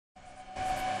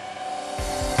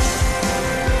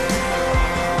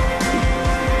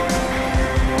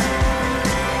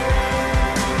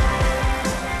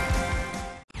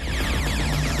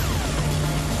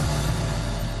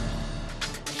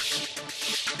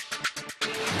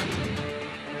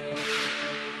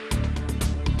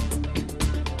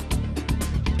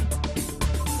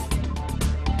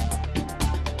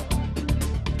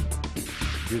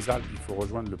Des Alpes, il faut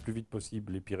rejoindre le plus vite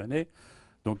possible les Pyrénées.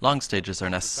 Long stages are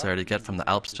necessary to get from the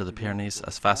Alps to the Pyrenees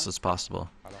as fast as possible.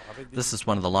 This is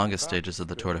one of the longest stages of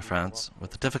the Tour de France,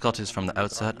 with difficulties from the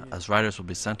outset, as riders will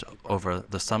be sent over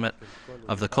the summit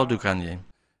of the Col du Granier.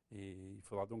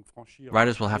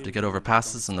 Riders will have to get over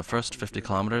passes in the first 50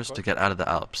 kilometers to get out of the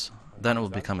Alps. Then it will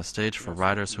become a stage for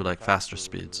riders who like faster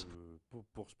speeds.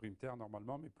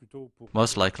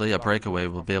 Most likely, a breakaway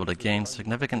will be able to gain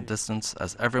significant distance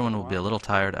as everyone will be a little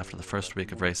tired after the first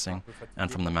week of racing and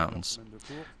from the mountains.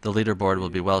 The leaderboard will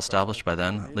be well established by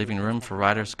then, leaving room for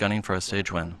riders gunning for a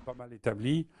stage win.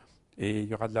 Et il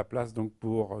y aura de la place donc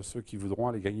pour ceux qui voudront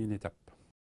aller gagner une étape.